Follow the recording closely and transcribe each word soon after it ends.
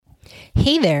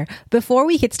Hey there. Before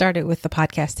we get started with the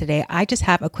podcast today, I just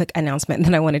have a quick announcement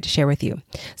that I wanted to share with you.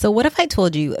 So what if I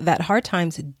told you that hard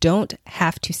times don't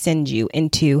have to send you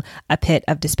into a pit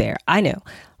of despair? I know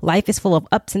life is full of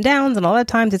ups and downs, and a lot of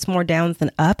times it's more downs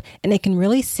than up, and it can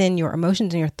really send your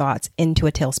emotions and your thoughts into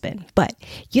a tailspin. But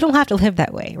you don't have to live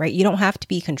that way, right? You don't have to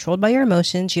be controlled by your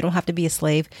emotions. You don't have to be a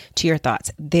slave to your thoughts.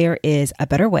 There is a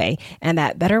better way, and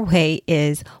that better way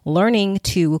is learning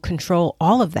to control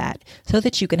all of that so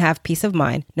that you can have peace of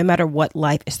mind no matter what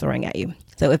life is throwing at you.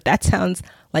 So if that sounds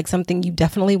like something you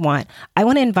definitely want, I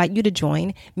want to invite you to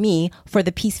join me for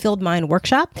the Peace-Filled Mind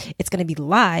workshop. It's going to be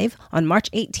live on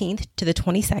March 18th to the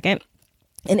 22nd.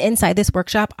 And inside this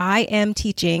workshop, I am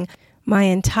teaching my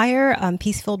entire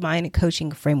Peace-Filled Mind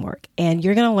coaching framework. And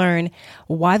you're going to learn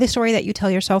why the story that you tell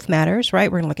yourself matters,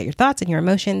 right? We're going to look at your thoughts and your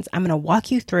emotions. I'm going to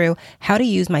walk you through how to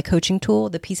use my coaching tool,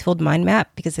 the Peace-Filled Mind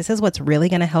Map, because this is what's really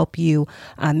going to help you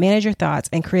manage your thoughts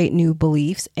and create new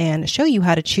beliefs and show you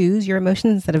how to choose your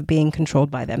emotions instead of being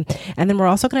controlled by them. And then we're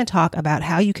also going to talk about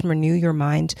how you can renew your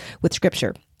mind with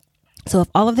scripture. So if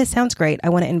all of this sounds great, I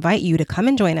want to invite you to come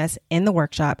and join us in the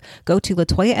workshop. Go to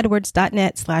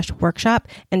latoyaedwards.net/workshop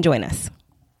and join us.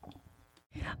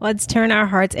 Let's turn our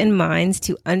hearts and minds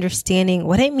to understanding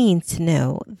what it means to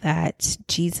know that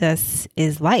Jesus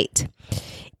is light.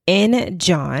 In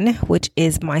John, which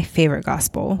is my favorite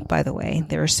gospel, by the way,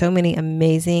 there are so many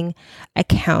amazing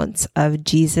accounts of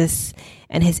Jesus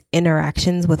and his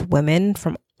interactions with women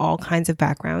from all kinds of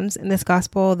backgrounds in this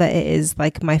gospel that it is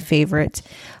like my favorite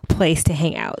place to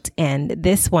hang out. And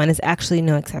this one is actually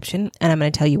no exception. And I'm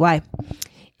going to tell you why.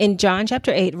 In John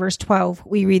chapter 8, verse 12,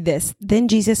 we read this. Then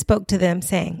Jesus spoke to them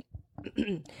saying,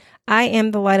 I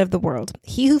am the light of the world.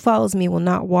 He who follows me will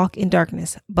not walk in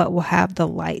darkness, but will have the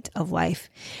light of life.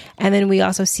 And then we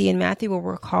also see in Matthew where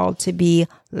we're called to be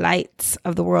lights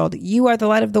of the world. You are the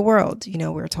light of the world,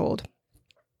 we're told.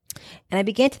 And I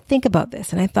began to think about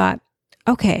this and I thought,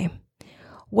 okay,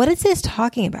 what is this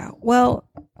talking about? Well,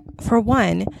 for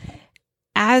one,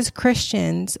 as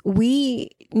Christians,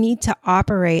 we need to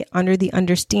operate under the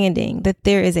understanding that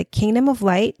there is a kingdom of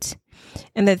light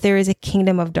and that there is a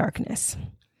kingdom of darkness.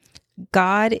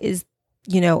 God is,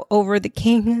 over the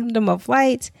kingdom of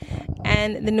light.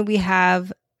 And then we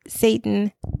have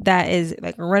Satan that is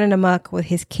like running amok with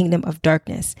his kingdom of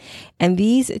darkness. And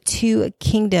these two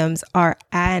kingdoms are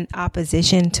in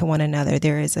opposition to one another.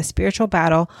 There is a spiritual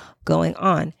battle going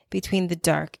on between the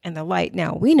dark and the light.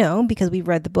 Now, we know, because we've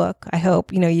read the book, I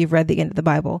hope, you've read the end of the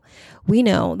Bible. We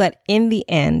know that in the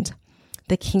end,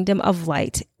 the kingdom of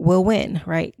light will win,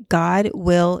 right? God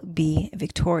will be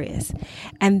victorious.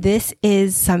 And this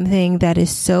is something that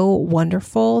is so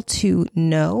wonderful to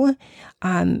know,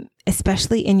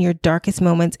 especially in your darkest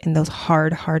moments in those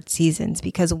hard seasons,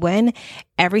 because when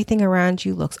everything around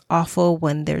you looks awful,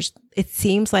 when it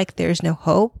seems like there's no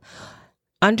hope,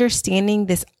 understanding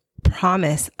this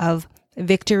promise of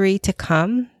victory to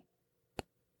come,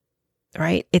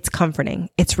 right? It's comforting.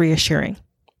 It's reassuring.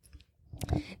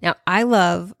 Now, I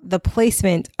love the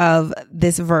placement of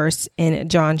this verse in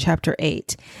John chapter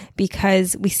 8,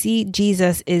 because we see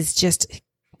Jesus is just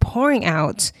pouring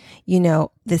out,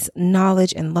 this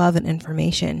knowledge and love and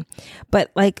information.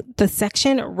 But like the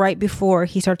section right before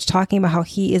he starts talking about how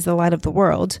he is the light of the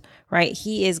world, right?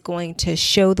 He is going to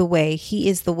show the way. He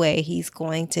is the way. He's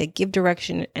going to give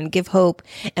direction and give hope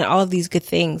and all of these good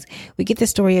things. We get the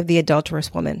story of the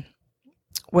adulterous woman,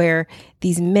 where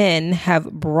these men have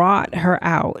brought her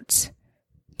out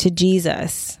to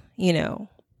Jesus.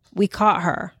 We caught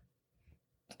her.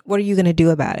 What are you going to do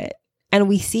about it? And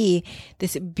we see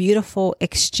this beautiful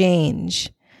exchange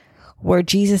where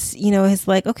Jesus, is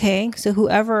like, okay, so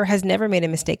whoever has never made a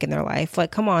mistake in their life, like,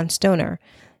 come on, stone her.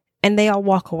 And they all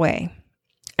walk away.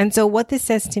 And so what this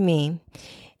says to me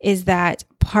is that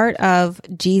part of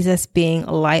Jesus being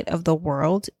a light of the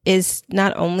world is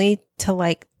not only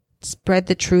to spread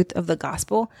the truth of the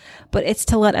gospel, but it's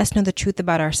to let us know the truth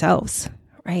about ourselves,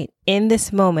 right? In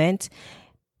this moment,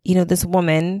 this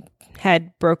woman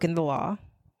had broken the law.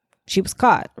 She was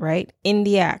caught, right? In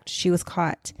the act, she was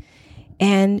caught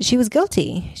and she was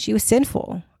guilty. She was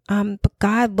sinful.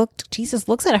 But Jesus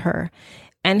looks at her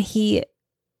and he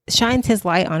shines his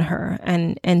light on her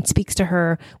and speaks to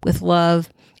her with love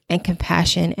and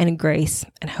compassion and grace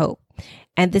and hope.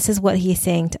 And this is what he's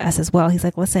saying to us as well. He's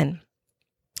like, listen,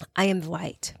 I am the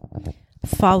light.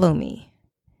 Follow me.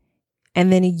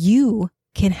 And then you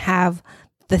can have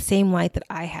the same light that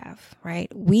I have,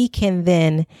 right? We can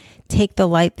then take the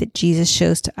light that Jesus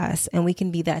shows to us and we can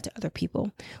be that to other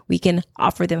people. We can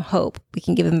offer them hope. We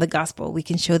can give them the gospel. We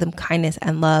can show them kindness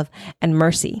and love and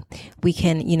mercy. We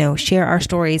can, share our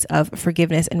stories of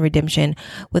forgiveness and redemption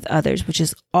with others, which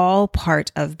is all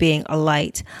part of being a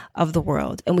light of the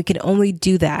world. And we can only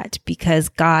do that because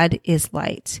God is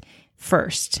light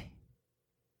first.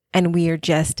 And we are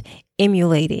just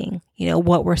emulating,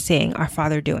 what we're seeing our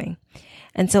Father doing.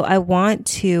 And so I want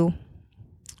to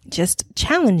just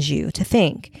challenge you to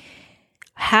think,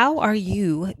 how are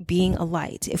you being a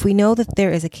light? If we know that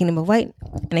there is a kingdom of light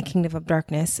and a kingdom of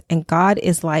darkness, and God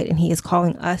is light and he is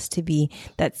calling us to be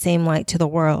that same light to the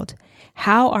world,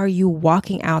 how are you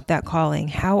walking out that calling?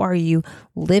 How are you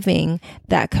living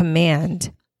that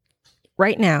command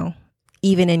right now,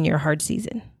 even in your hard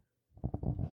season?